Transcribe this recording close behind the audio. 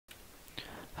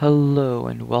Hello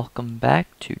and welcome back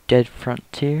to Dead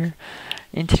Frontier.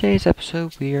 In today's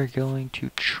episode we are going to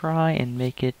try and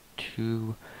make it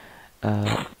to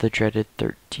the dreaded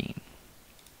 13.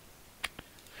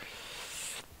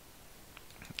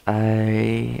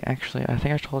 I think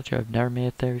I told you I've never made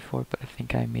it there before, but I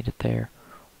think I made it there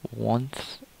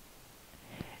once.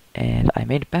 And I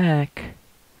made it back,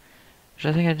 which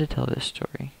I think I did tell this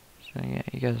story. So yeah,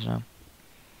 you guys know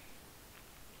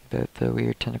about the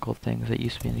weird tentacle things that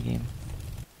used to be in the game.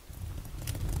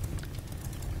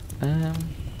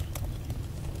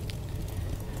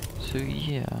 So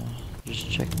yeah,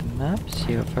 just check the map,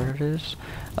 see how far it is.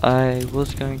 I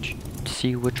was going to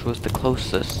see which was the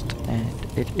closest, and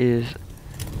it is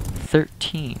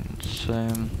 13,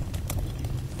 so,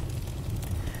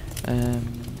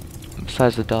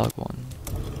 besides the dog one.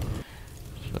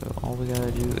 So all we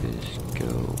gotta do is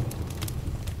go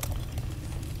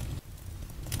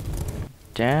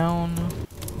down,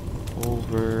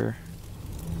 over,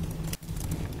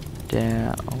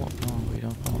 down, oh no, we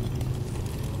don't know.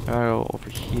 We gotta go over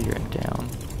here and down.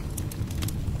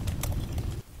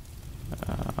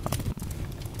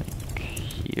 Like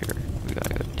here, we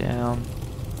gotta go down,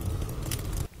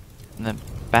 and then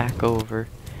back over,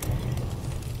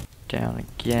 down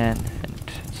again,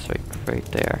 and it's like right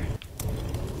there.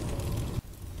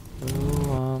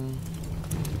 So,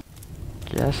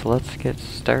 guess let's get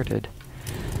started.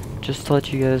 Just to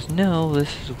let you guys know,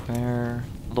 this is where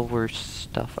the worst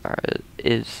stuff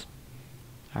is.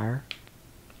 I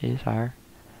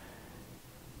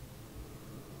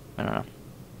don't know.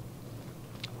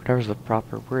 Whatever's the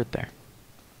proper word there.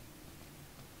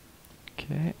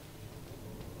 Okay.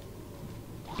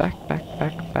 Back. Back.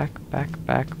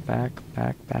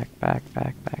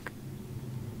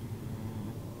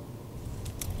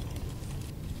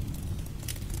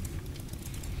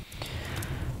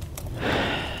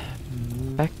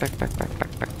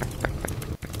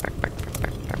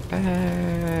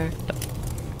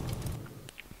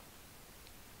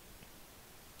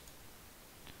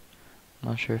 I'm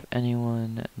not sure if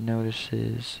anyone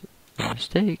notices the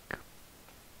mistake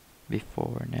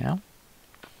before now.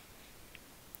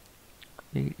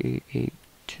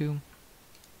 8882.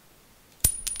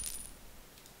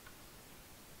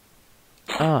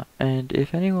 And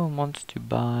if anyone wants to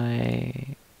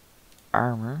buy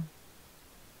armor,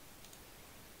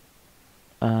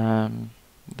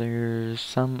 there's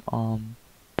some on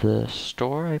the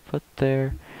store I put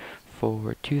there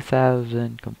for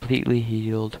 2,000 completely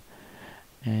healed,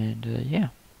 and yeah.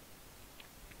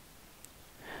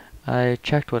 I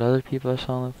checked what other people are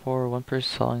selling for. One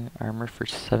person selling armor for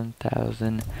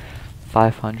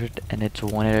 7,500, and it's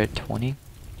 1 out of 20.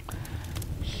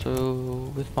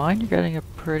 So with mine, you're getting a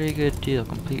pretty good deal.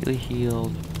 Completely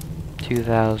healed,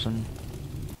 2,000.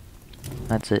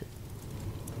 That's it.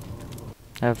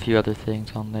 I have a few other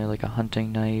things on there, like a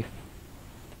hunting knife.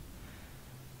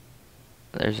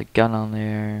 There's a gun on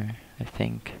there, I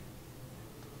think.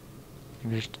 I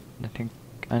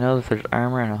know that there's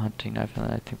armor and a hunting knife,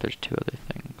 and I think there's 2 other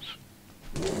things.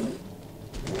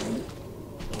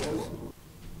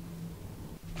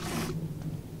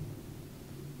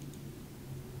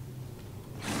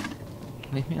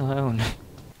 Leave me alone.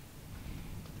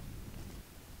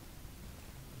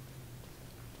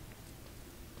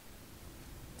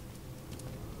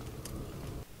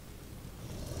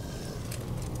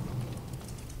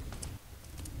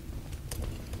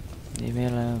 Leave me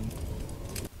alone.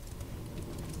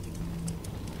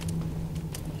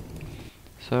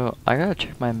 So, I gotta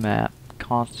check my map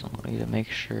constantly to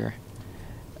make sure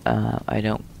I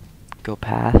don't go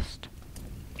past.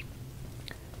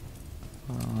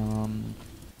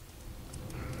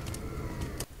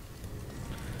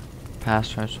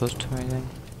 Past where I'm supposed to or anything.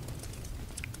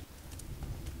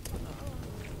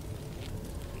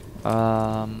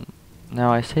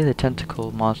 Now I say the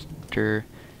tentacle monster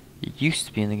used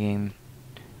to be in the game.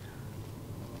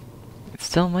 It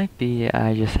still might be,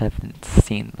 I just haven't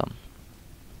seen them.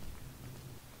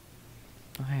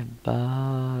 Hi,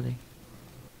 buddy.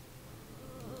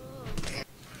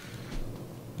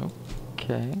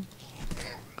 Okay.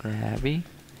 Grabby.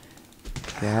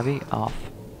 Grabby off.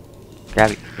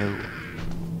 Grabby. No. There we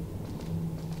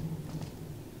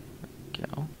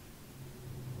go.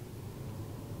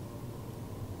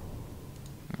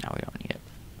 Now we don't need it.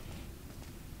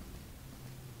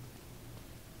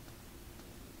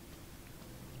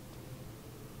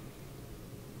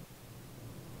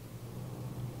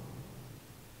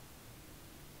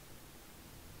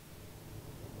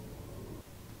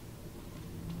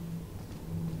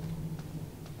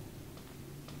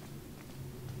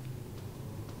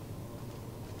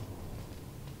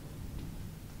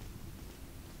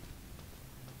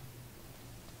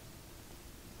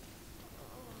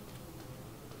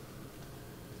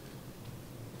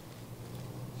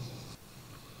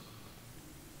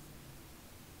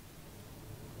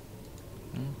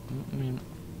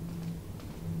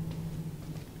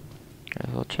 Guys,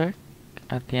 I'll check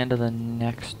at the end of the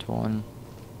next one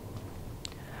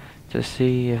to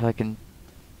see if I can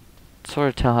sort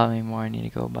of tell how many more I need to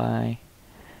go by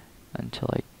until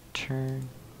I turn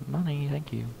money.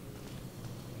 Thank you.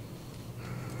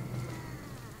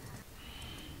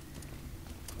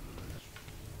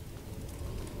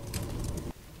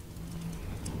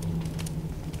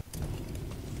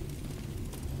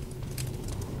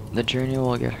 The journey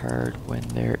will get hard when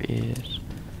there is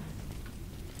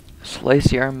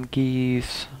slicey arm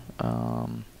geese,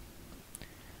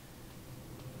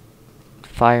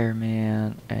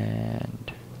 fireman,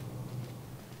 and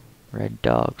red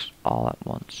dogs all at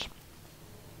once.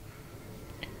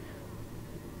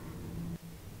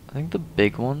 I think the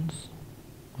big ones.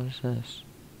 What is this?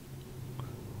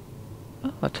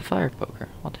 Oh, it's a fire poker.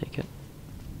 I'll take it.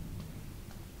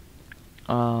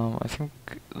 I think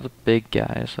the big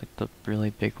guys, like the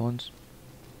really big ones.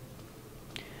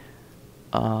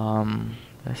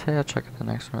 I say I'll check out the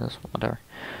next one or this one, whatever.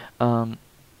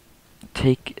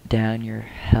 Take down your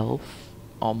health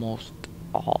almost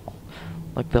all.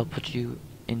 Like they'll put you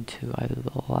into either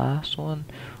the last one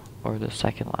or the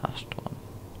second last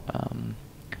one.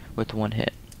 With one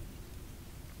hit.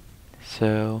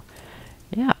 So,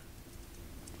 yeah.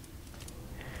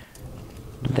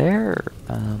 They're,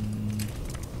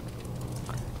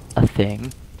 a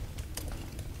thing.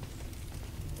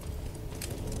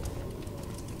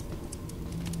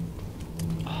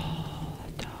 Oh,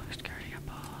 that dog's carrying a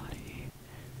body.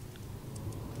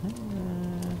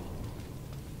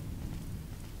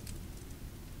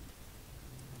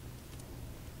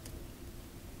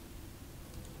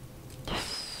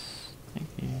 Yes. Thank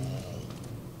you.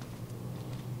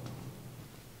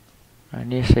 I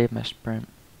need to save my sprint.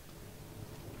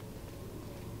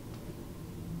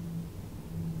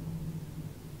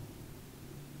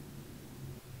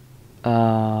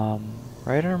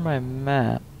 Right on my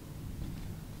map.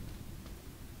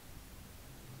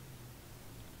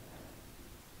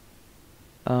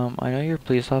 I know you're a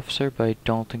police officer, but I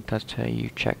don't think that's how you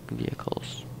check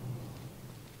vehicles.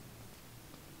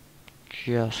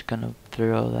 Just gonna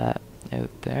throw that out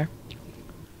there.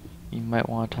 You might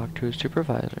want to talk to a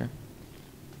supervisor.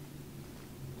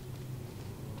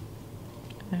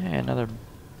 Hey, another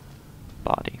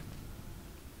body.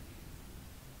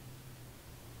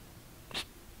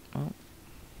 Oh.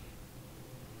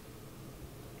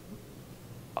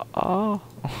 Oh.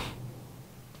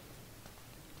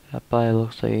 That body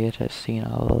looks like it has seen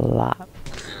a lot.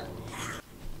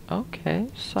 Okay,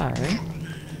 sorry.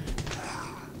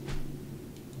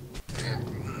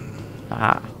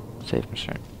 Ah, save my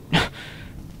turn.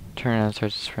 Turn and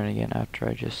starts to sprint again after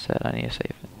I just said I need to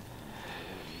save it.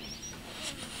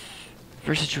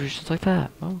 For situations like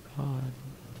that. Oh god.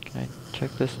 Can I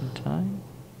check this in time?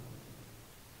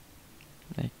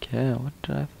 I can. What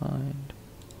did I find?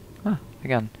 Ah,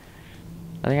 again.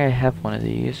 I think I have one of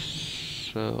these,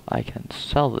 so I can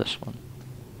sell this one.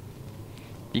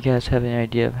 You guys have any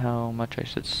idea of how much I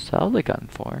should sell the gun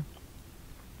for?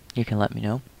 You can let me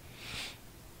know.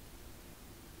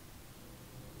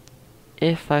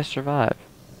 If I survive.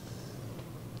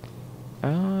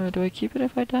 Do I keep it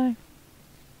if I die?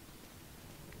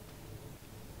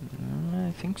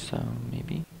 I think so,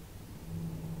 maybe.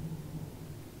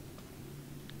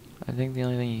 I think the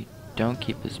only thing you don't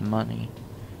keep is money.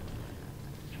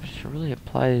 I should really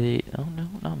apply the... Oh no,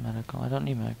 not medical. I don't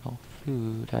need medical.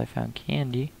 Food. I found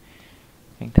candy.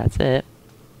 I think that's it.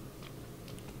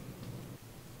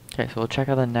 Okay, so we'll check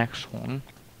out the next one.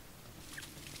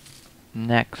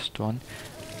 Next one.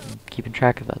 I'm keeping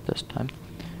track of that this time.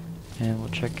 And we'll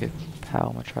check if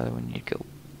how much farther we need to go.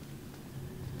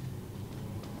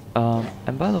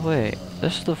 And by the way,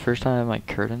 this is the first time I have my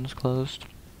curtains closed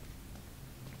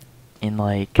in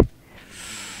like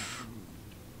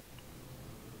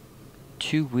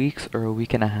 2 weeks or a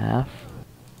week and a half.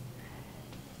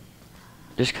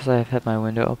 Just because I've had my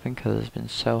window open because it's been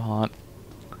so hot.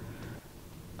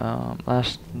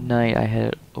 Last night I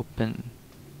had it open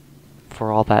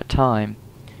for all that time.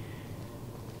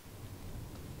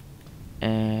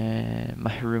 And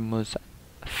my room was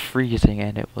freezing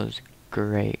and it was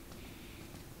great.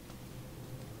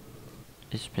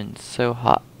 It's been so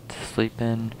hot to sleep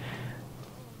in.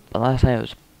 The last night it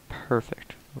was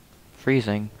perfect.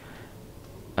 Freezing.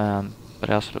 But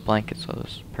I also had a blanket, so it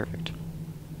was perfect.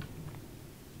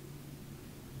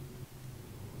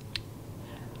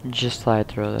 Just thought I'd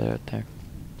throw that out there.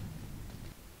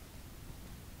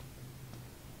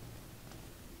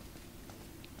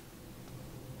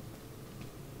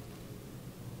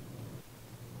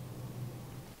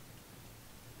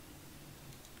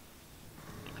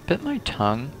 bit my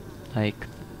tongue, like,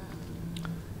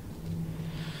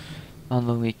 on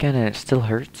the weekend, and it still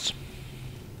hurts.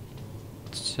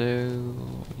 So,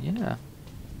 yeah.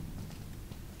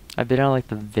 I've been on, like,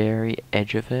 the very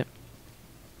edge of it,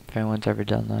 if anyone's ever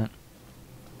done that.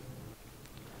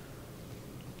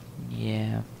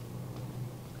 Yeah.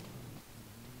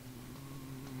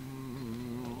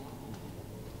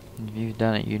 If you've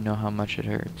done it, you know how much it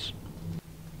hurts.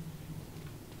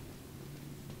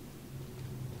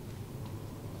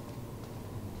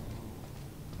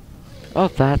 Oh,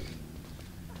 that...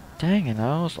 Dang it,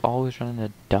 I was always running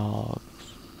into dogs.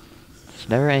 It's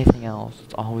never anything else,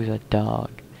 it's always a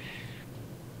dog.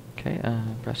 Okay,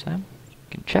 press M. You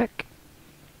can check.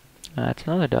 That's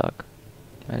another dog.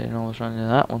 I didn't always run into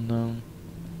that one, though.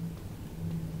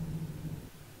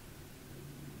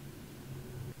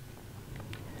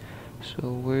 So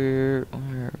we're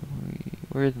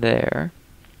there.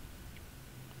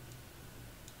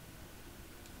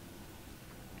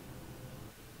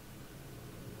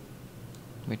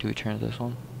 Wait, do we turn to this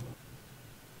one?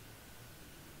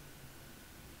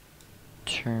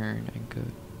 Turn and go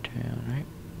down, right?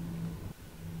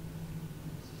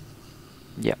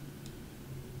 Yep.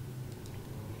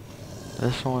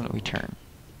 This one we turn.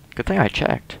 Good thing I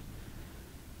checked.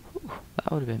 Whew,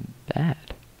 that would have been bad.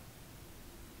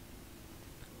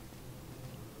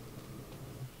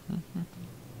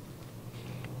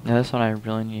 Now this one I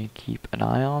really need to keep an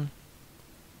eye on,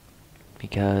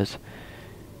 because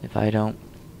if I don't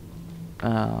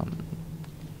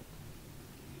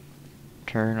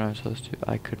turn when I'm supposed to,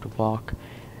 I could walk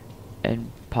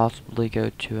and possibly go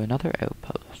to another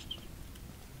outpost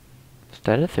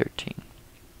instead of 13.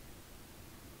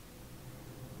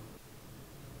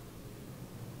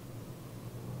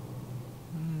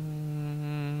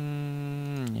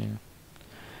 Yeah.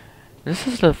 This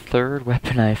is the third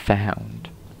weapon I found.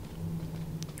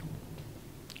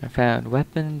 I found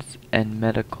weapons and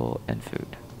medical and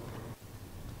food.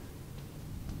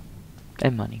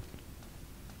 And money.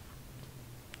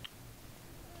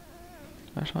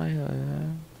 That's why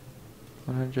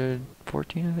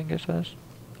 114 I think it says.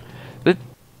 But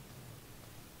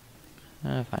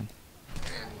fine.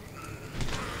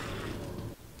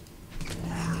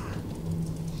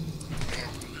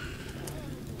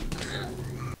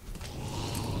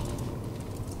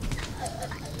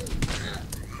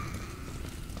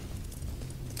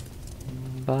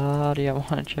 Body, I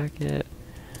wanna check it.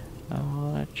 I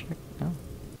wanna check. Oh.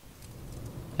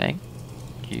 Thank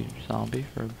you, zombie,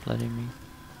 for letting me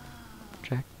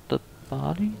check the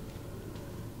body.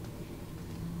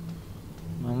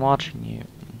 I'm watching you.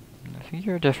 I think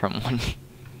you're a different one.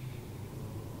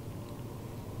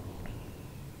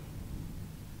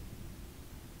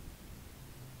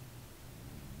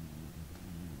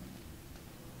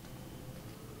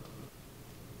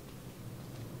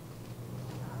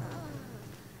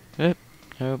 Yep.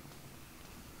 Nope.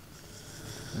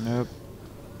 Nope.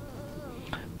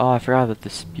 Oh, I forgot about the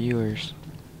spewers.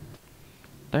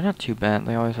 They're not too bad.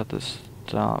 They always have to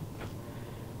stop.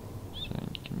 So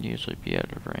you can usually be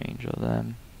out of range of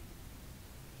them.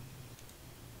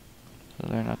 So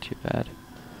they're not too bad.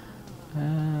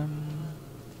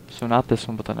 So not this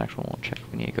one, but the next one we'll check.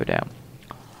 We need to go down.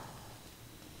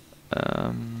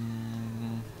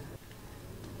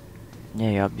 Yeah,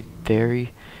 you gotta be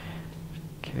very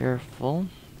careful.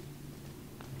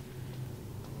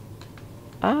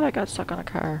 Ah, I got stuck on a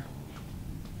car.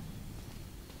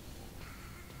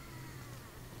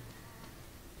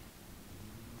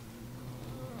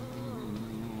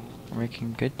 We're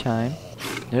making good time.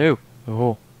 No!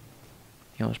 Oh.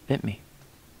 He almost bit me.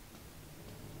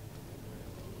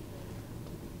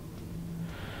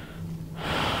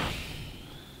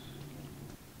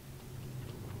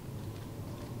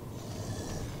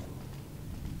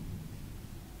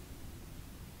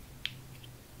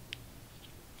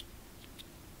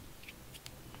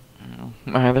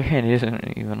 My other hand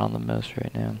isn't even on the mouse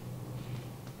right now.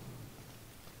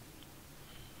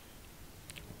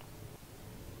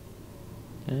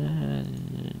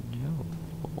 No.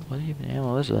 What even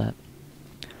ammo is that?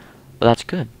 But that's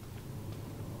good.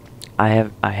 I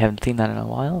haven't seen that in a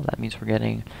while. That means we're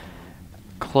getting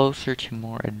closer to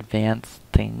more advanced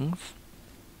things.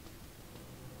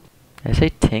 Did I say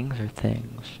tings or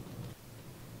things?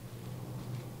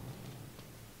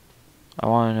 I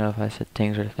want to know if I said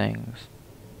tings or things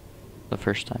the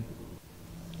first time.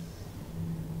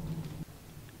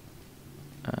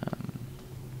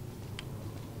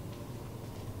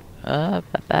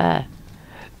 Bye-bye.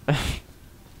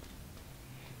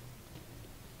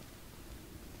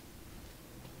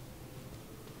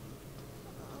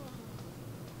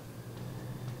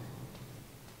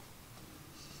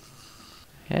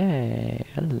 Hey,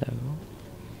 hello.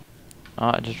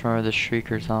 Oh, I just remember the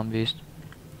Shrieker zombies.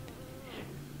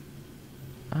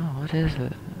 Oh, what is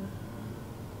it?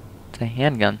 It's a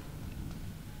handgun.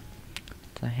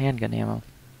 It's a handgun ammo.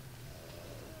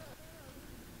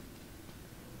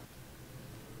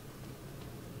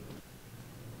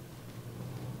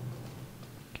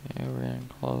 Okay, we're getting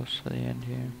close to the end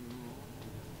here.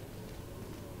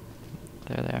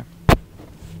 There.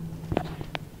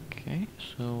 Okay,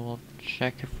 so we'll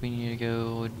check if we need to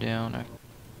go down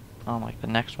on like the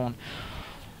next one,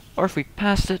 or if we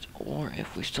passed it, or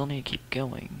if we still need to keep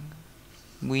going.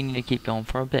 We need to keep going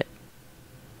for a bit.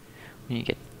 We need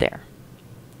to get there.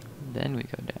 Then we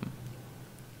go down.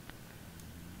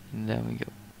 And then we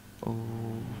go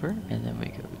over, and then we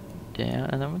go down,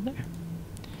 and then we're there.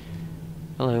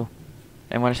 Hello.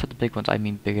 And when I said the big ones, I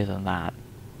mean bigger than that.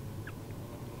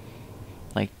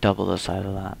 Like double the size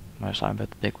of that. When I was talking about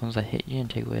the big ones that hit you and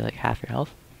take away like half your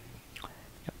health. Yeah,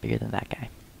 bigger than that guy.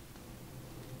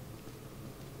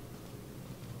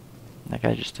 That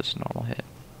guy just does a normal hit.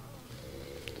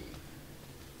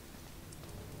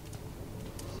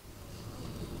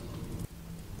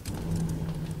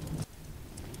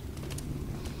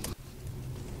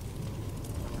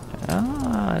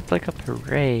 Ah, it's like a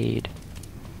parade.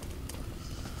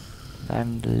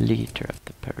 I'm the leader of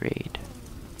the parade.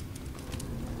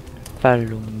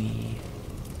 Follow me.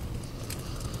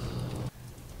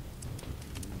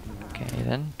 Okay,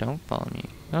 then don't follow me.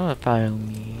 Oh, follow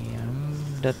me.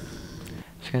 I'm the... I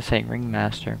was gonna say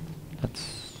ringmaster.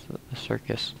 That's a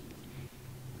circus.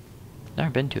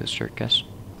 Never been to a circus.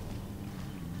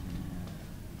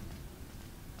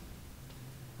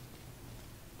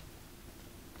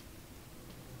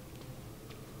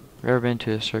 If you've ever been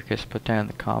to a circus, put down in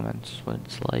the comments what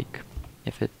it's like.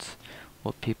 If it's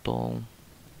what people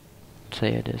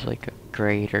say it is, like a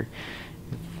great, or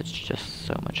if it's just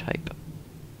so much hype.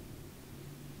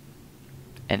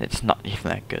 And it's not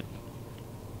even that good.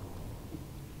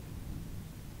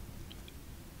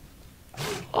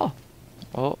 Oh!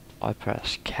 Oh, I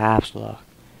pressed caps lock.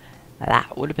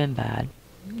 That would have been bad.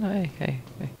 Hey.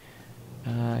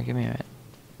 Give me a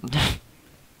minute.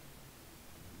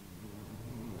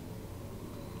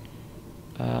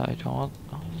 I don't...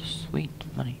 Oh, sweet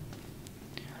money.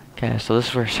 Okay, so this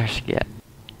is where it starts to get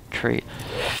treat.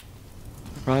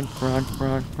 Run.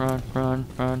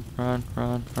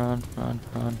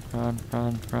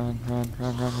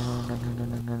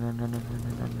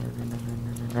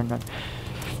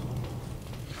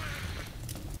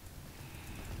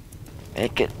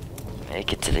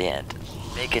 Make it to the end.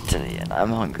 Make it to the end. I'm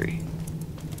hungry.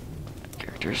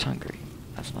 Character's hungry.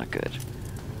 That's not good.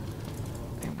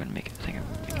 I'm gonna make it. Think I'm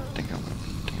gonna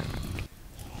make it.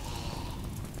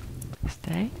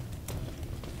 Stay.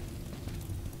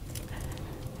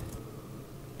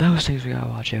 Those things we gotta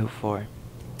watch out for.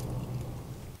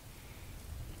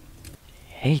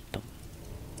 Hate them.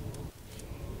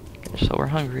 Okay, so we're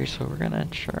hungry, so we're gonna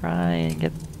try and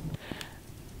get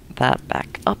that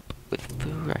back up with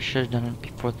food. I should have done it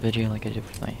before the video like I did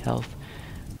with my health.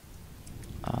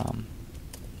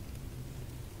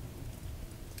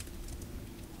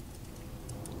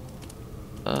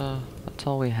 That's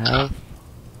all we have.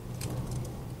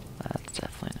 That's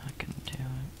definitely not gonna do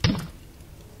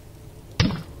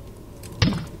it.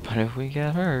 But if we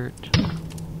get hurt...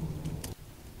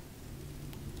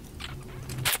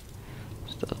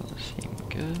 This doesn't seem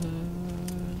good.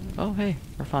 Oh hey,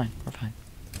 we're fine.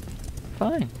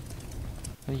 Fine.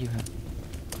 What do you have?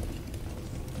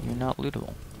 You're not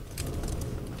lootable.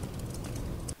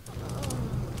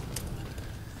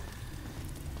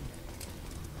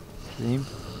 See?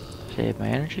 Save my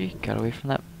energy, got away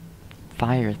from that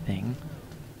fire thing.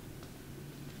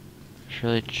 Should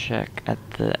really check at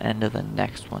the end of the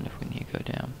next one if we need to go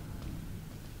down.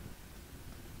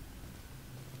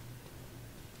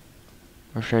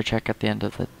 Or should I check at the end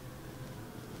of the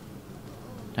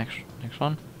next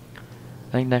one?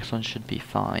 I think next one should be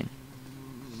fine.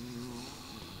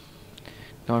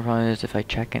 The only problem is if I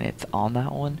check and it's on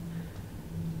that one,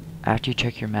 after you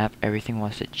check your map, everything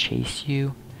wants to chase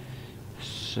you.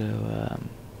 So,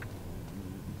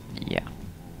 yeah.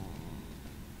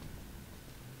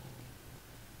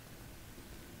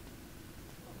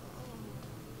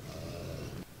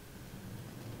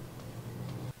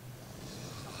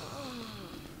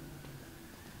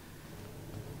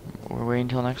 We're waiting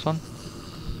until next one?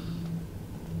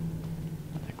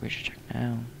 I think we should check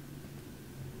now.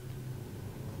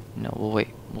 No,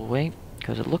 we'll wait,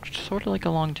 because it looked sort of like a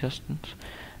long distance.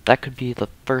 That could be the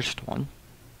first one.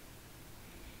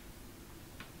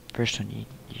 First one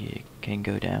you can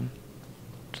go down.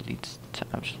 It leads to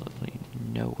absolutely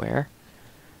nowhere.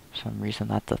 some reason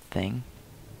that's a thing.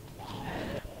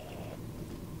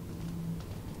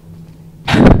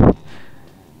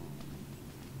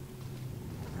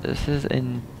 This is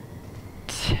intense.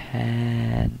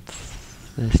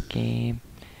 This game.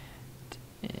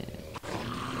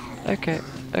 Okay,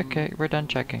 okay, we're done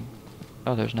checking.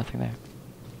 Oh, there's nothing there.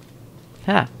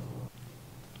 Ha!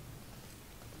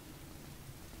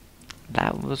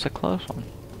 That was a close one.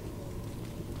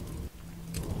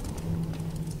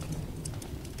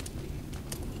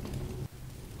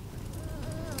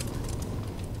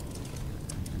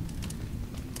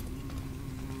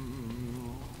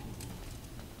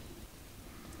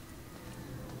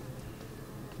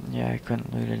 Yeah, I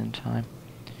couldn't loot it in time.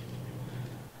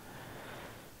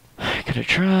 I could have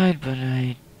tried, but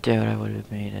I doubt I would have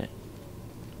made it.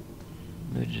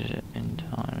 Looted it in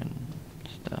time and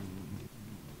stuff.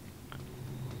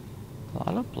 A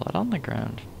lot of blood on the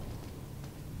ground.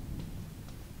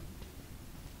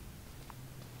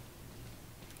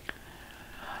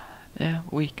 Yeah,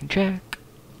 we can check.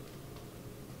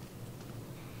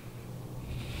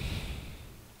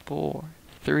 4,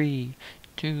 3,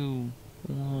 2,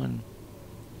 1.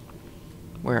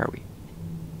 Where are we?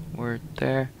 We're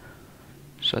there.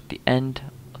 So at the end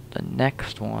of the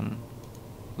next one,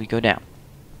 we go down.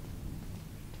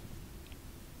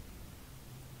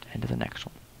 End of the next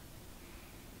one.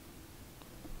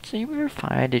 See, we were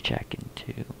fine to check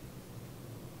into.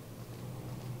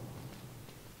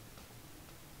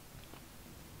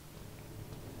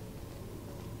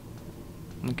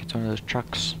 Look, it's one of those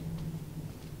trucks.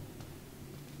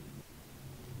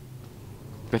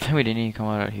 Good thing we didn't even come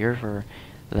out here for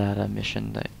that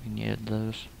mission that we needed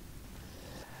those.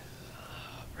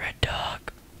 Red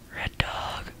dog. Red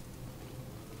dog.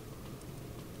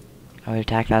 I would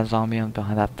attack that zombie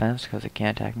behind that fence because it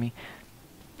can't attack me.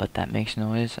 But that makes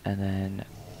noise, and then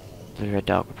the red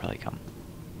dog would probably come.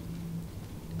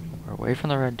 We're away from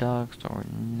the red dog, so we're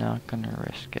not gonna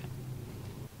risk it.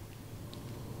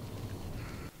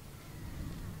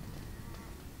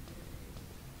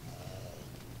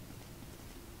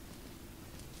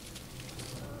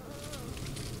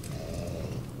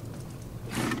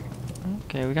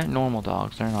 Okay, we got normal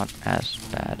dogs. They're not as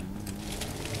bad.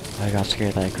 I got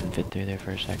scared that I couldn't fit through there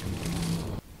for a second.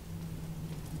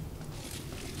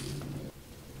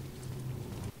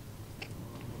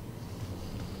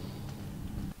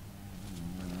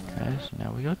 Okay, so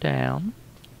now we go down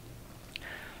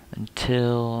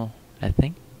until, I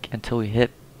think, until we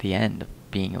hit the end of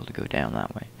being able to go down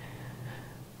that way.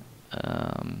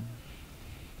 I'm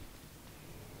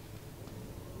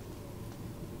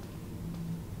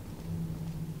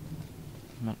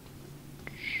not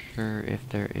sure if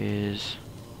there is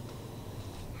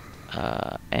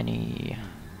any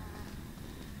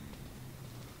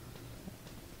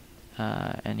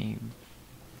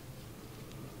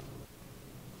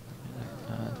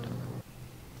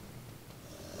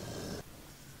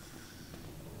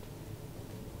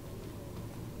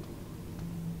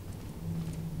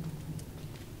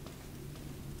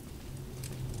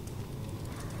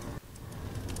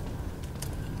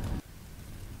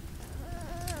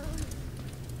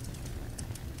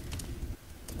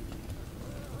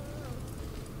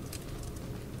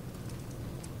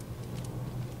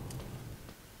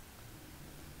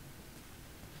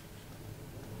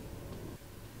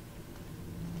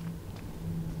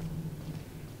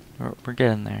we're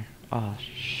getting there. Oh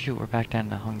shoot, we're back down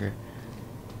to hunger.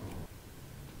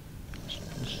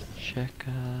 Let's check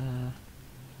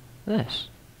this.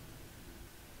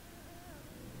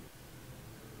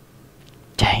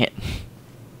 Dang it.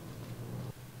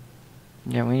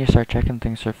 Yeah, we need to start checking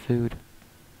things for food.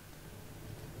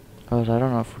 Otherwise, I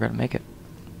don't know if we're gonna make it.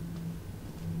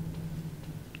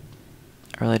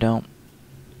 I really don't.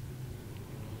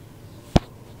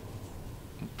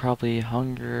 Probably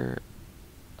hunger,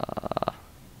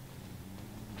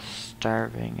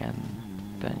 starving,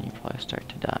 and then you probably start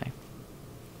to die.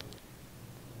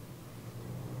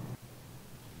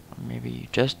 Or maybe you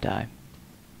just die.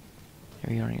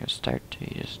 Maybe you don't even start to,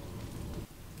 you just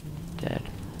dead.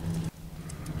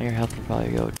 Your health will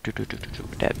probably go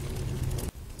dead.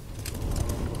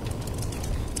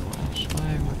 That's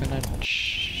why we're gonna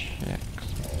check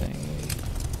something.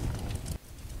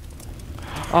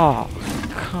 Oh,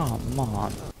 come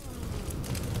on.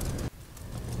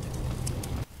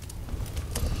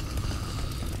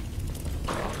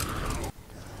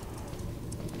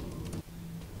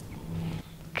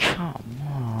 Come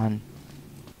on.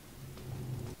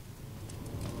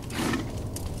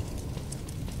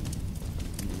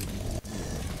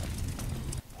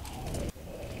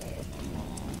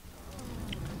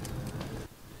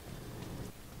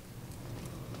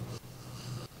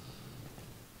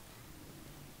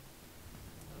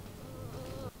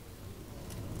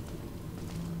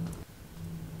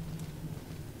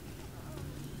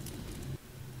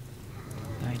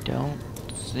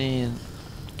 See,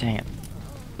 dang it.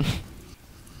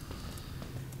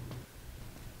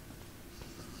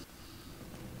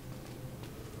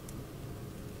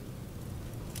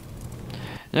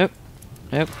 Nope.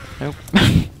 Nope. Nope.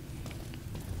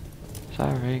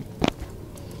 Sorry.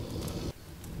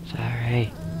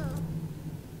 Sorry.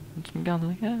 It's been gone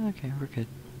like, yeah, okay, we're good.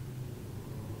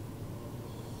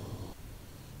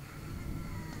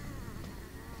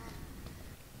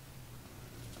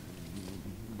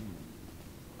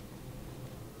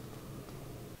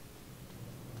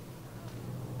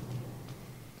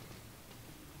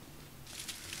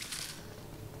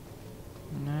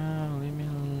 No, leave me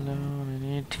alone. I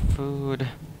need food.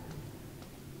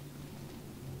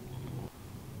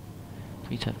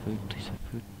 Please have food. Please have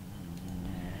food.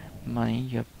 Money.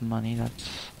 You have money.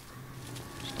 That's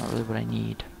not really what I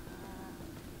need.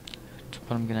 It's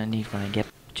what I'm gonna need when I get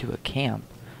to a camp.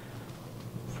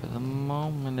 For the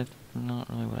moment, it's not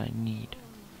really what I need.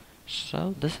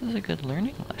 So, this is a good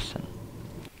learning lesson.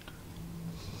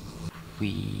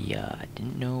 We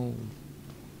didn't know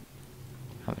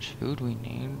how much food we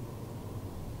need.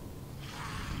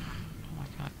 Oh my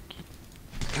god,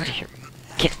 get out of here.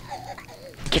 Get.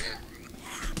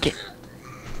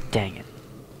 Dang it.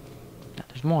 Now,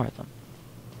 there's more of them.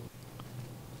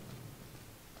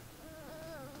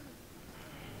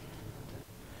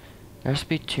 There has to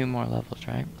be 2 more levels,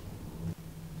 right?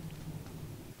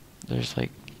 There's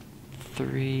like 4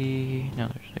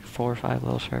 or 5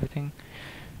 levels for everything.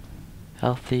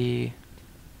 Healthy,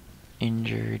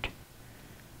 injured,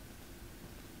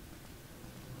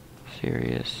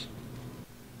 serious,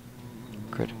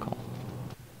 critical.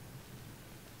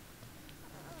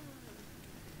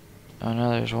 Oh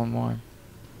no, there's one more.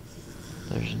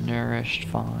 There's nourished,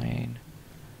 fine,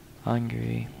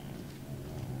 hungry.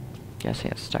 Guess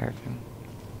it's starving.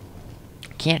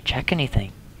 Can't check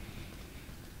anything.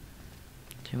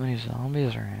 Too many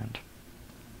zombies around.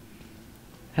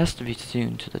 Has to be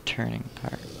soon to the turning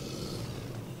part.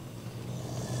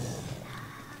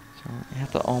 So we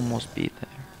have to almost be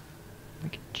there. We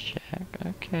can check.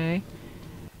 Okay.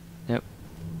 Nope.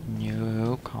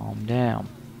 No, calm down.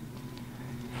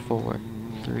 4,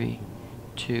 3,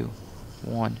 2,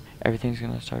 1. Everything's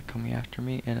gonna start coming after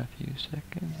me in a few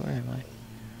seconds. Where am I?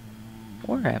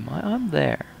 Where am I? I'm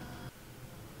there.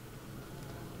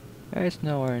 It's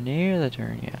nowhere near the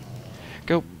turn yet.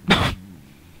 Go!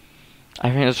 I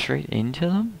ran straight into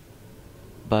them,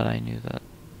 but I knew that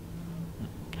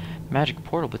magic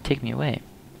portal would take me away.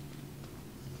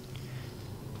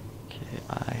 Okay,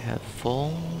 I have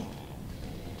full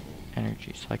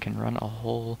energy, so I can run a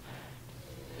whole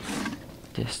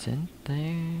distant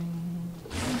thing.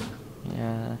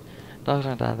 Yeah, dogs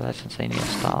aren't that bad since they need to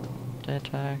stop the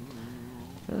attack.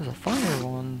 There's a fire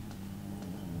one,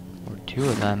 or 2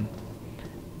 of them,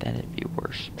 then it'd be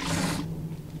worse.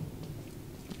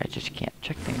 I just can't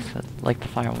check things, like the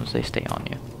fire ones, they stay on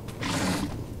you.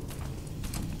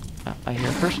 I hear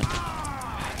a person.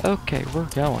 Okay, we're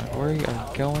going. We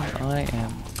are going. I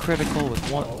am critical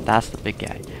with 1. That's the big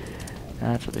guy.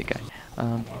 That's a big guy.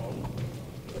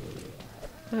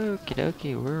 Okie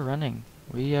dokie, we're running.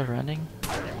 We are running.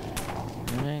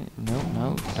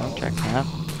 No, don't check that.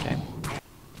 Okay.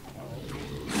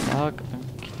 Dog.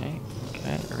 Okay.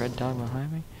 A red dog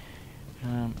behind me.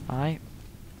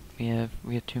 We have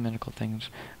 2 medical things.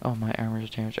 Oh, my armor is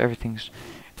damaged. Everything is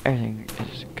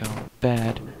going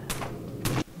bad.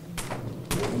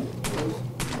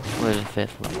 Where's the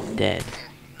 5th one? Dead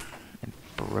and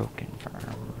broken for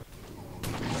armor.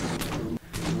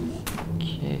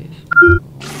 Okay.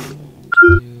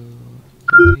 2,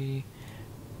 3.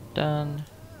 Done.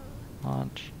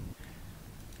 Launch.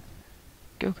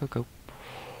 Go.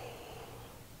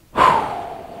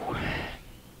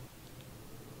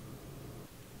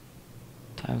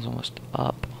 Time's almost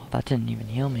up. That didn't even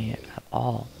heal me at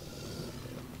all.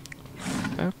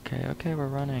 Okay, we're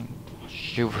running.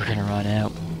 Shoot, we're gonna run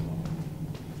out.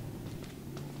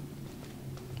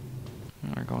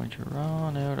 We're going to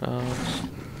run out of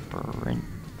sprint.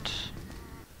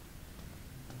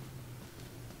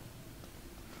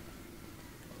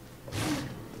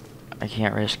 I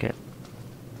can't risk it.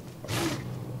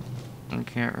 I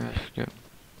can't risk it.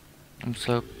 I'm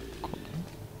so cool.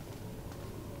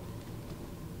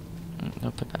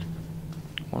 Nope, they're back.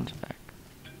 One's back.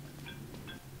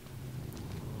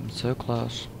 I'm so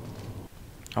close.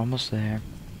 Almost there.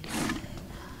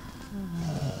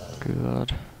 Oh,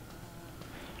 good.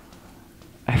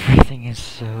 Everything is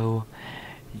so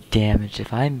damaged.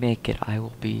 If I make it, I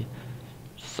will be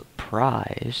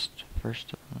surprised.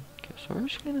 First of all. Okay, so we're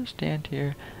just gonna stand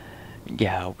here.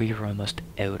 Yeah, we are almost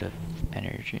out of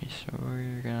energy, so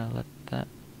we're gonna let that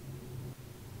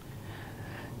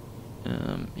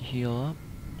Heal up.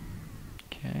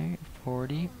 Okay,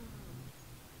 40.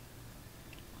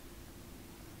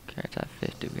 Okay, it's at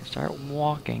 50. We can start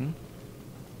walking.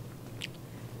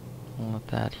 We'll let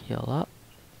that heal up.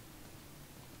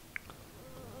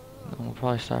 And we'll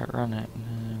probably start running.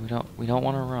 We don't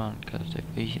want to run, because if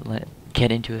we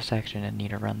get into a section and need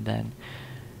to run, then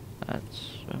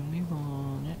that's when we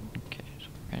want it. Okay, so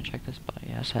we're gonna check this body.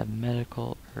 It has to have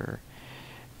medical or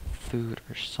food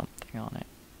or something on it.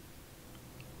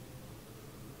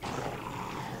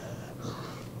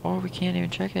 Or we can't even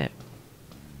check it.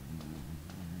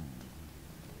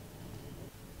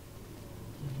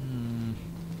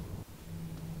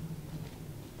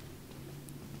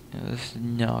 This is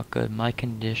not good. My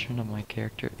condition of my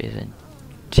character is in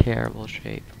terrible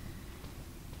shape.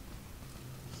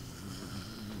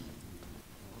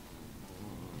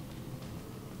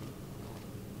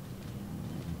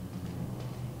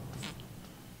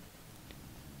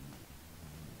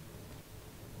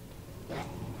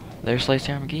 There's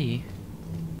Lacey McGee.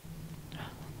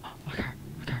 Okay.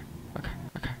 What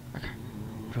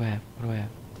do I have? What do I have?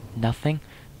 Nothing?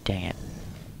 Dang it.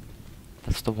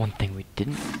 That's the one thing we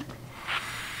didn't.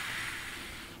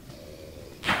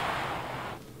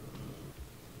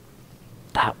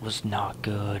 That was not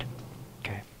good.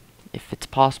 Okay. If it's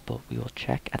possible, we will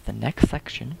check at the next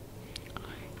section.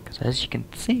 Because as you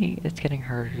can see, it's getting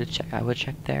harder to check. I would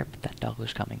check there, but that dog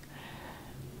was coming.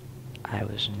 I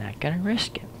was not gonna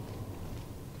risk it.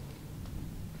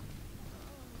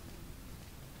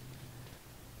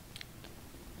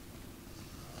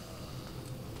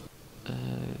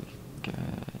 God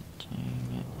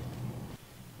dang it.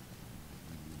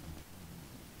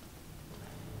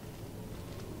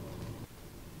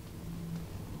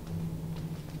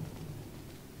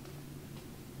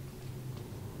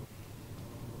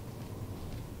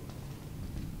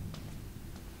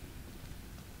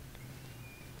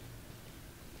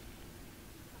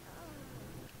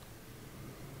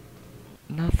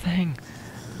 Nothing.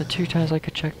 The 2 times I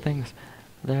could check things,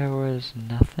 there was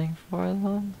nothing for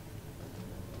them.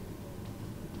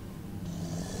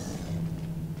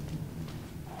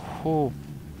 Oh,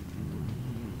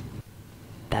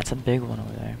 that's a big one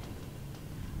over there.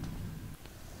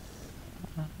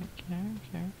 Okay, come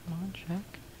on,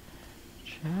 check.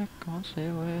 Come on, stay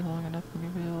away long enough for me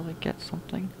to be able to get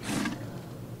something.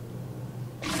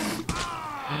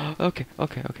 Okay.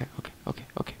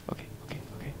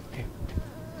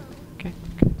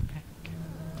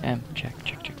 Check.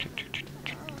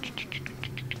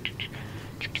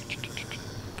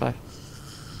 5,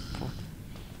 4,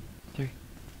 3,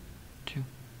 2,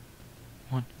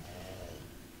 1.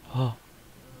 Oh.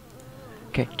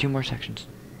 Okay, 2 more sections.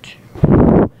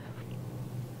 2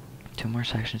 more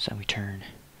sections and we turn.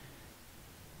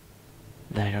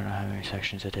 Then I don't know how many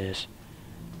sections it is.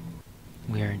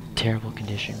 We are in terrible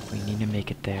condition. We need to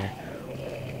make it there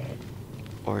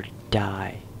or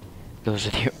die. Those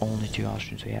are the only 2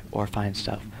 options we have, or find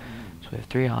stuff. So we have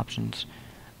 3 options.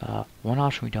 1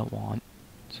 option we don't want.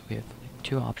 So we have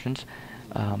 2 options.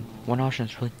 1 option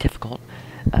is really difficult.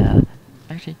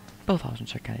 Actually, both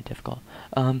options are kind of difficult.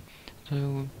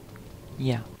 So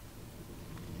yeah.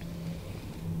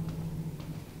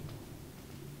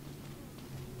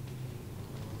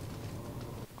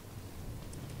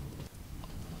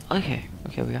 Okay,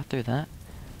 we got through that.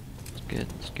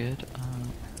 It's good.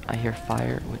 I hear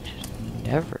fire, which is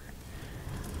never.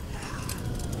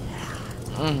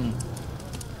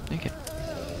 Okay.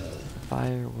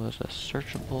 Fire was a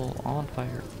searchable on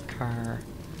fire car,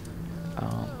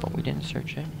 but we didn't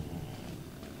search it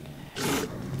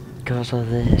because of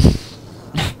this.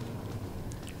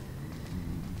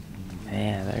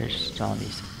 Man, there's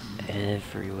zombies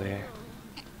everywhere.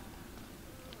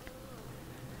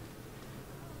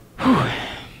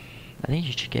 I think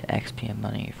you should get XP and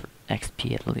money for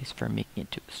XP at least for making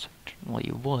it to a section. Well,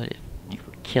 you would if you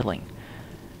were killing.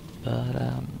 But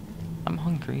I'm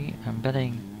hungry. I'm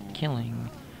betting killing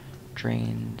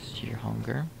drains your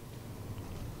hunger.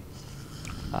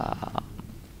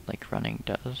 Like running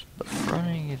does. But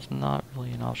running is not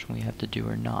really an option we have to do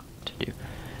or not to do.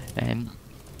 And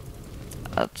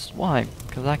that's why.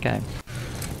 Because that guy.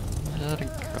 That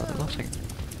girl that looks like.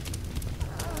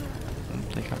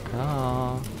 They got cut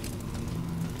off.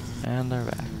 And they're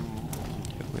back.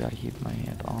 We gotta keep my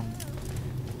hand on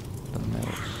the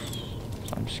mouse.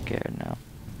 So I'm scared now.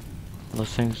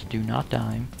 Those things do not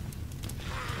die.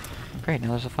 Great, now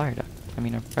there's a fire duck. I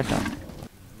mean a red duck.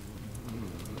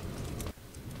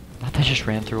 I thought they just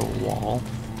ran through a wall.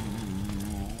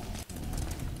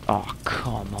 Oh,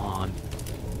 come on.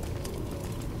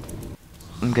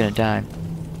 I'm gonna die.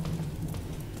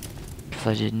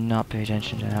 because I did not pay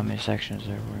attention to how many sections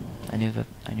there were. I knew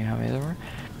how many there were,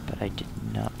 but I did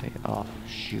not pay. Oh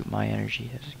shoot! My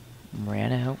energy has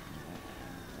ran out.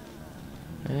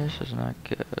 This is not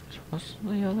good. What's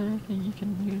the other thing you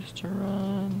can use to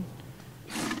run?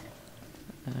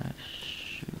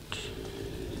 Shoot.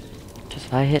 Just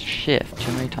if I hit shift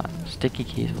too many times, sticky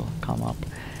keys will come up.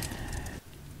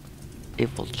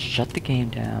 It will shut the game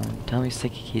down, tell me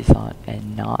sticky keys on,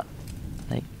 and not,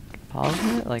 like, pause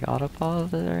it? Like,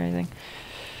 auto-pause it or anything?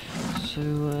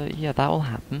 So, yeah, that will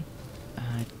happen.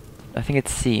 I think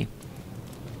it's C.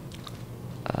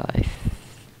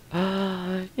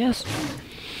 Yes!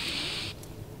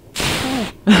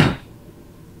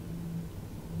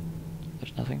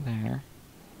 There's nothing there.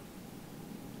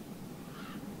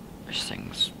 There's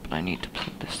things, but I need to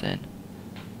plug this in.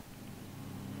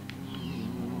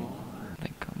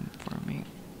 They come for me.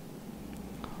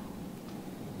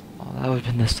 Oh, that would have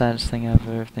been the saddest thing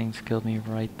ever if things killed me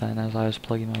right then as I was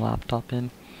plugging my laptop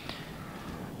in.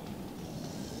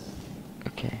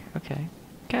 Okay.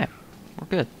 We're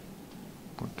good.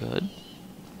 We're good.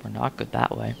 We're not good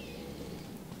that way.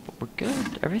 But we're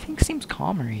good. Everything seems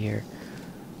calmer here.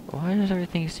 Why does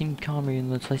everything seem calmer in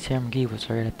the place MG was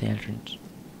right at the entrance?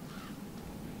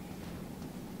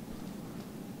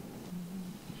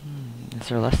 Is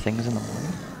there less things in the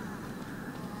morning?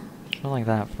 It's not like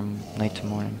that from night to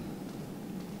morning.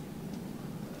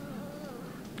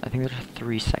 I think there's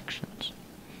 3 sections.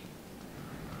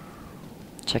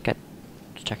 Check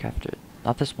after it.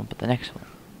 Not this one, but the next one.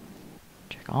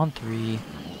 Check on 3.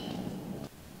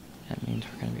 That means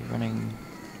we're gonna be running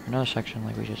another section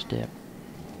like we just did.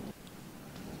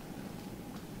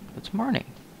 It's morning.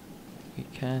 We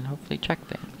can hopefully check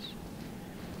things.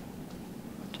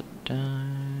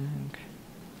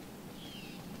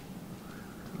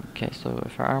 Okay, so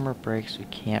if our armor breaks, we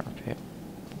can't repair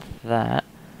that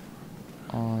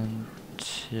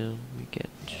until we get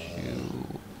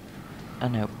to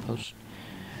an outpost.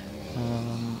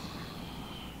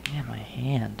 Yeah, my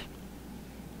hand.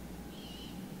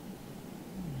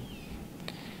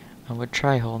 I would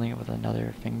try holding it with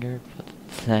another finger, but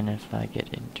then if I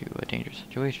get into a dangerous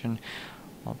situation,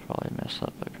 I'll probably mess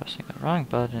up by pressing the wrong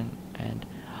button and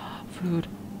food.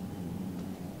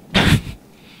 So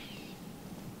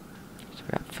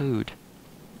we got food.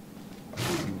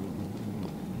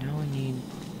 Now we need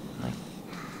like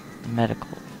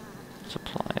medical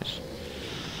supplies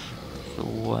as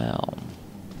well.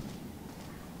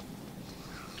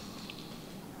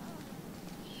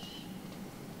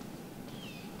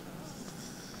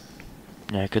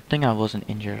 Yeah, good thing I wasn't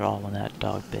injured at all when that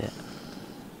dog bit.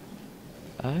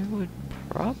 I would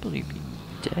probably be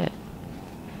dead.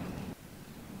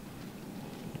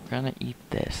 We're gonna eat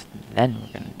this, then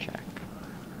we're gonna check.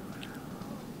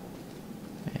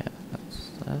 Yeah,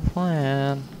 that's the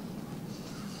plan.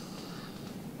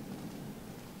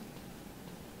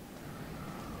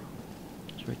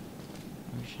 So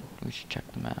we should check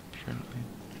the map, shouldn't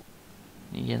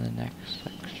we? Yeah, the next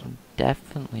section.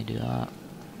 Definitely do that.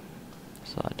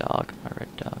 Saw a dog, a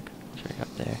red dog. It's right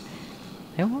up there.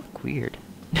 They all look weird.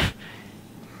 Yeah,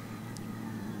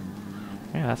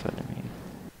 that's what I mean.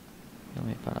 Don't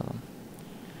make fun of them.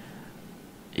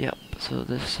 Yep, so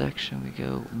this section we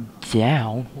go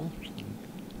down.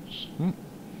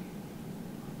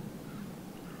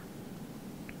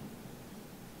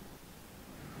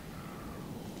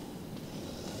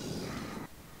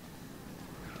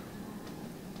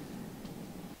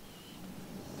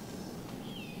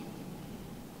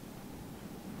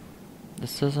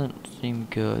 This doesn't seem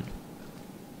good.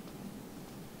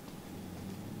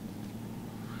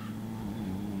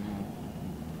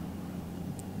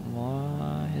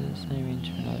 Why is this leading to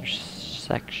another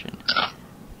section?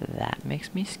 That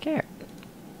makes me scared.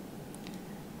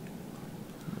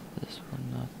 This will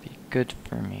not be good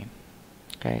for me.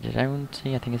 Okay, did everyone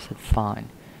see? I think it said fine.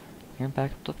 Here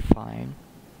back up to fine.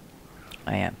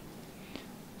 I am.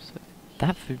 So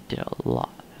that food did a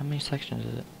lot. How many sections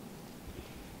is it?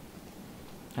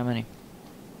 How many?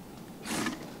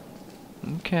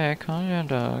 Okay, calm down,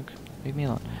 dog. Leave me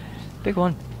alone. Big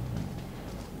one.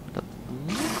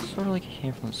 Looks sort of like it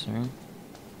came from the room.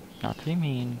 Not to be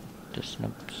mean, just an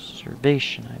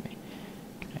observation I made.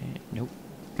 Okay, nope.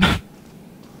 I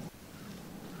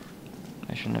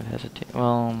shouldn't have hesitated.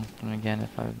 Well, and again,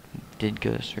 if I did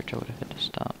go to search, I would have had to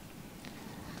stop.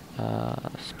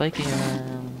 Spiky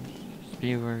arm,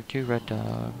 spewer, 2 red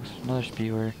dogs, another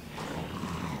spewer.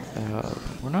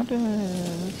 We're not doing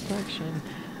this section.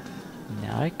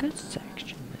 Not a good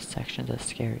section. This section's a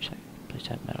scary section. Please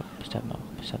have metal. Please have metal.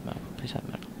 Please have metal. Please have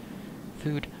metal.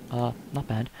 Food. Not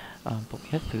bad. But we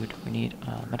have food. We need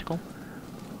medical.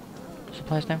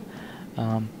 supplies now.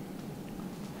 Yeah,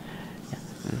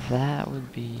 that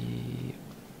would be...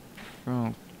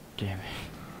 Oh, damn it.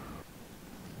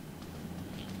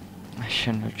 I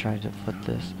shouldn't have tried to put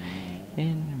this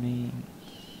in me.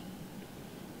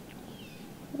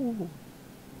 Ooh.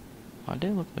 Oh, they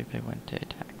look like they went to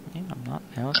attack me. I'm not.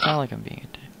 Now it's not like I'm being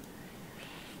attacked.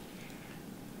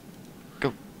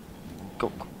 Go. Go,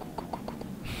 go, go, go, go, go.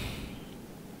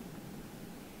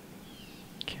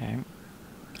 Okay.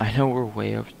 I know we're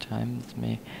way over time. It's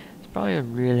probably a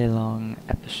really long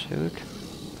episode.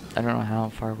 I don't know how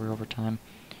far we're over time.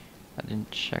 I didn't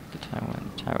check the time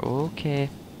when time. Okay.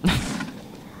 We're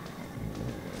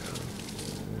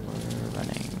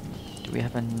running. Do we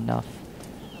have enough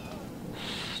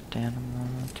stamina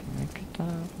to make it that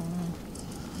one?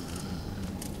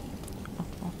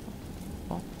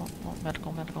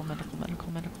 Medical.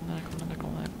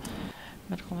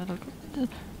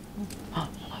 Oh,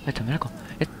 it's a medical.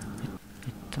 It's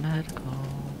a medical.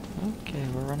 Okay,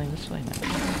 we're running this way now.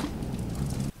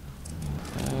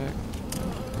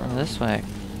 Run this way.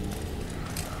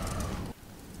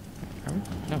 Are we?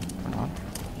 No, we're not.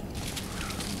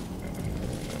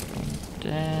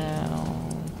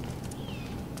 Down.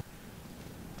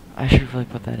 I should really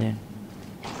put that in.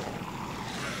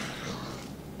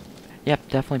 Yep,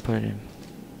 definitely put it in.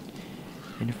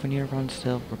 And if we need to run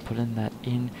still, we're putting that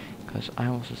in, because I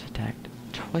almost was attacked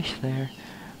twice there.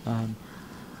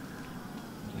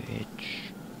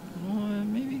 Which...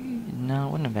 maybe... No,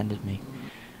 it wouldn't have ended me.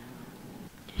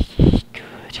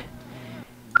 Good.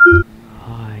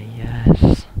 Oh,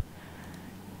 yes.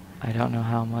 I don't know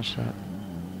how much that...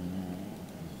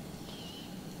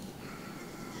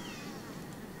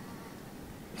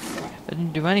 I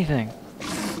didn't do anything.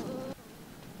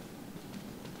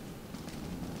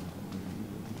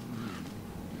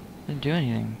 Didn't do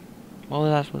anything. What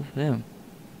was I supposed to do?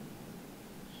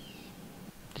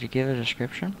 Did you give a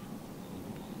description?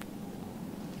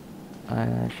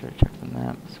 I should have checked the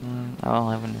map. Oh,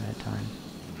 I wouldn't have had time.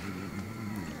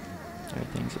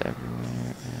 Everything's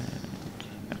everywhere.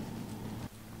 And...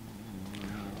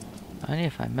 I need to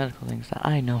find medical things that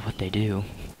I know what they do.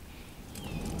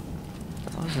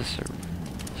 That was a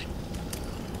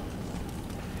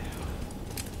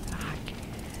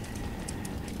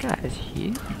That guy is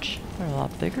huge. They're a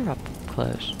lot bigger up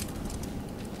close.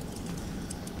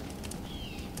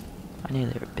 I knew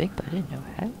they were big, but I didn't know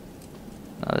how.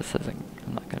 No, this isn't...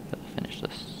 I'm not gonna be able to finish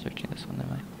this, searching this one,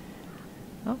 am I?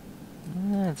 Oh,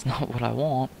 that's not what I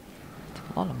want. It's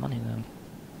a lot of money, though.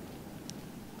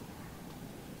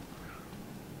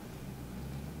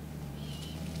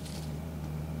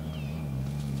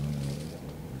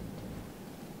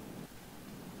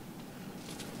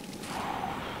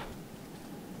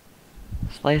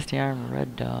 Slice the arm,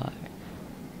 red dye.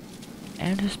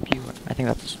 And a spewer. I think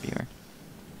that's a spewer.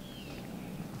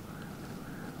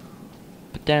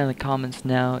 Put down in the comments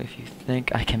now if you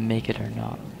think I can make it or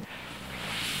not.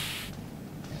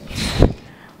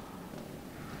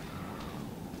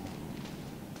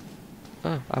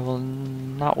 Oh, I will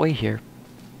not wait here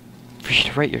for you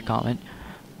to write your comment.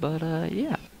 But,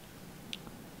 yeah.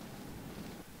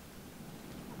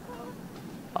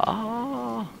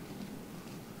 Oh.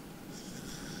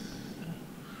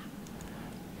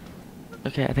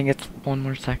 Okay, I think it's one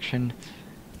more section.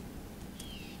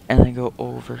 And then go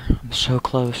over. I'm so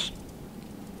close.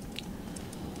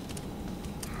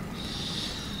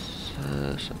 So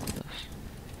close.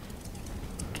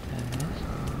 Okay.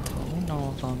 Oh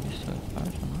no, zombies so far,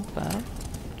 so not bad.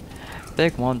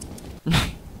 Big one.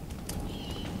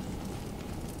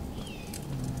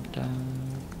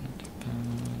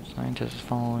 Scientist is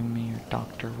following me, or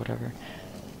doctor, whatever.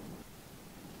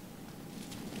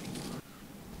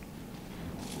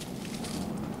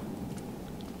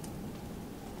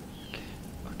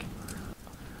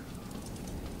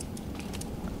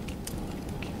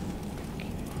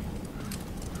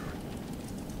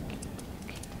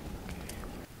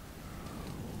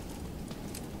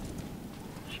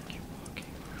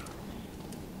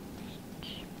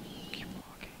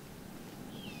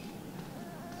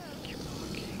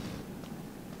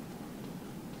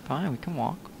 Fine, we can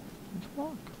walk. Let's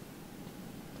walk.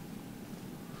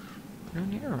 You're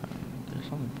near him. There's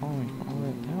something following me all the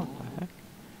way down. What the heck?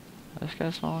 This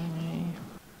guy's following me.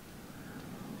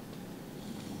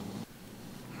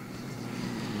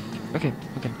 Okay,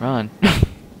 run.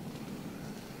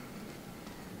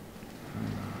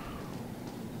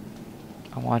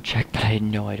 I want to check, but I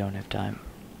know I don't have time.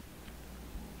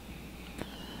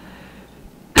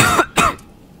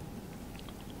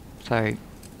 Sorry.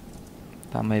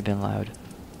 That may have been loud.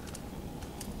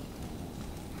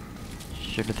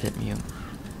 Should have hit mute.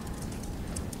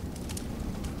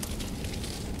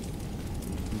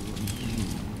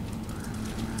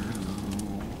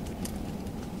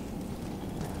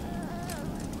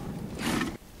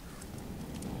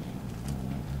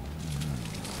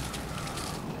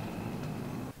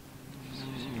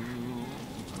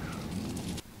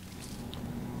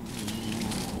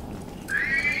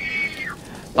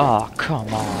 Oh,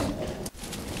 come on.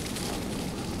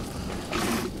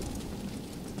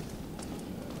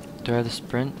 Do I have the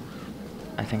sprint?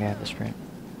 I think I have the sprint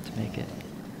to make it.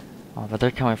 Oh, but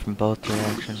they're coming from both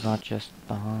directions, not just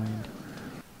behind.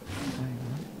 Wait,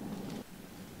 what?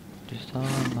 Just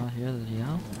not hear the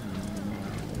yell?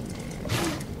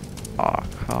 Oh,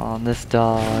 come on, this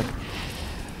dog.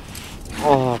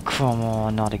 Oh, come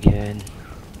on, not again.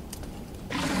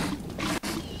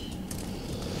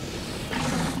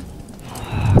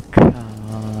 Oh, come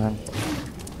on.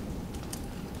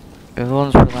 If it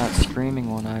wasn't for that screaming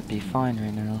one, I'd be fine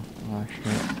right now. Oh,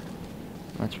 shit.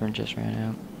 My sprint just ran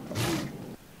out.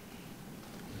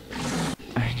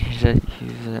 I need to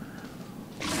use it.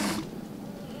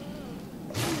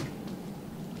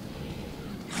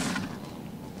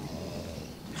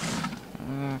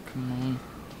 Oh, come on.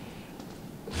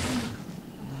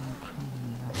 Oh, come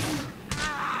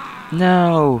on.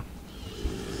 No!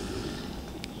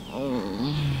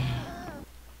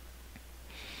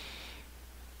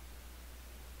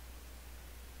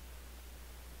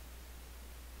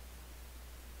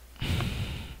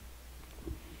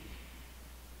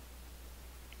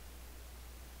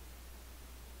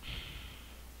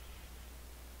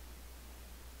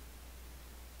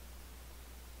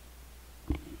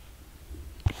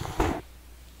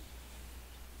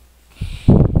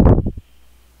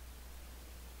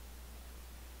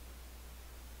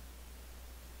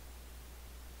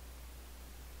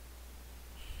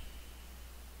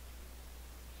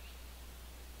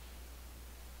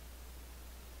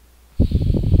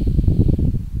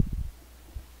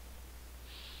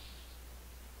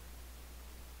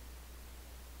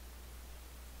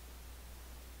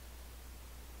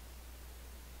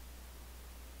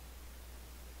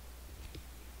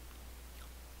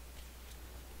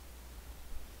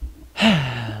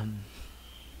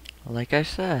 Like I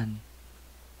said,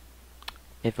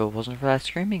 if it wasn't for that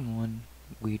screaming one,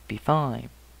 we'd be fine.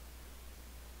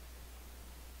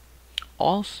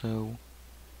 Also,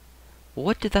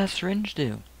 what did that syringe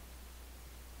do?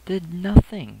 Did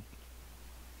nothing.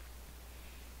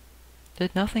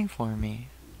 Did nothing for me.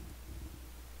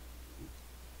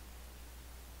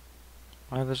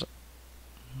 This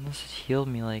has healed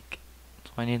me like,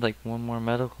 so I need like one more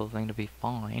medical thing to be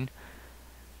fine.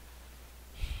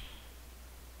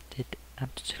 Did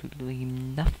absolutely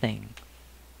nothing.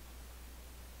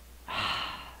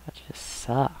 That just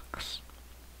sucks.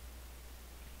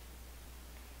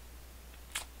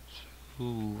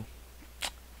 Ooh.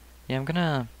 Yeah, I'm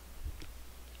gonna...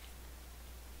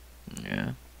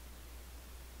 Yeah.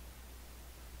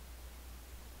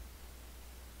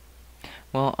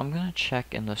 Well, I'm gonna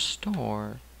check in the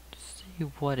store to see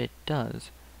what it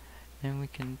does. And we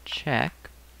can check.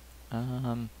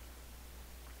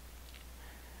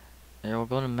 Yeah, we'll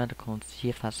go to medical and see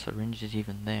if that syringe is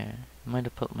even there. I might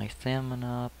have put my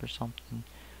stamina up or something.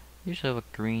 Usually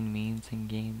what green means in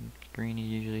game. Green is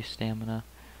usually stamina.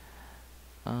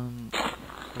 Let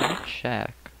me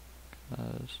check.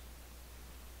 Cause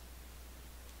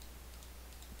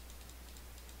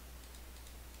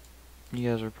you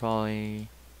guys are probably...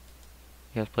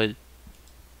 You guys played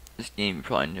this game, you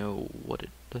probably know what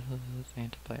it does.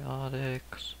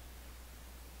 Antibiotics.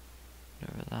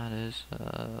 Whatever that is.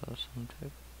 Some type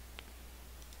of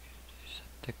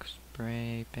septic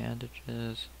spray,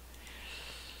 bandages.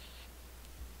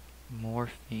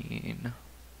 Morphine.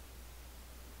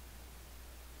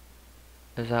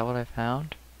 Is that what I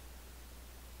found?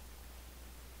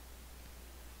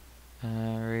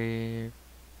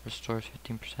 Restores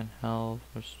 15% health,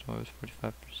 restores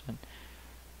 45%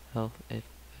 health if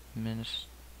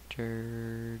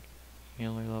administered.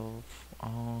 Healer level.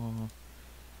 Oh,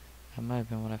 that might have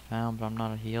been what I found, but I'm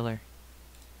not a healer.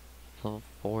 Level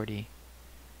 40.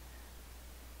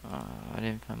 I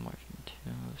didn't find morphine too.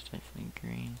 It's definitely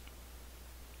green.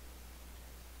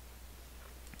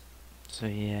 So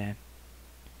yeah,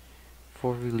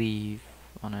 before we leave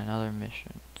on another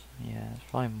mission. Yeah, it's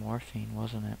probably morphine,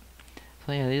 wasn't it?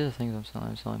 So yeah, these are the things I'm selling.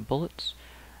 I'm selling bullets,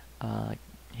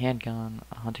 handgun,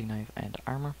 a hunting knife, and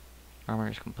armor. Armor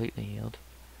is completely healed.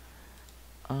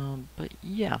 But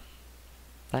yeah,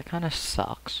 that kind of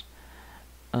sucks.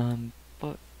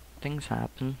 But things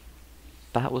happen.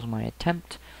 That was my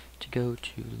attempt to go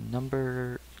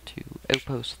to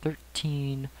Outpost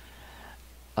 13.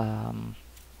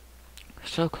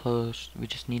 So close. We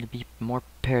just need to be more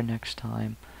prepared next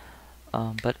time.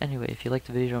 But anyway, if you liked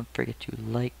the video, don't forget to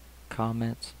like,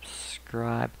 comment,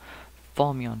 subscribe,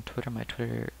 follow me on Twitter. My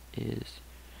Twitter is,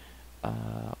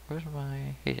 where's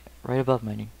my, hey, right above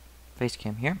my face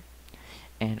cam here,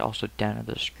 and also down in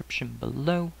the description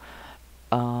below.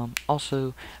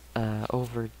 Also,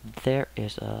 over there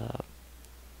is a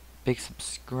big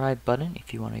subscribe button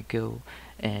if you want to go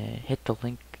and hit the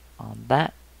link on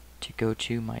that to go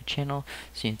to my channel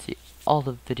so you can see all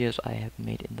the videos I have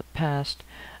made in the past.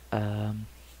 And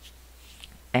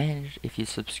if you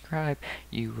subscribe,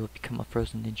 you will become a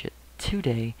Frozen Ninja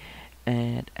today.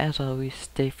 And as always,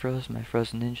 stay frozen, my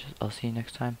Frozen Ninjas. I'll see you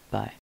next time. Bye.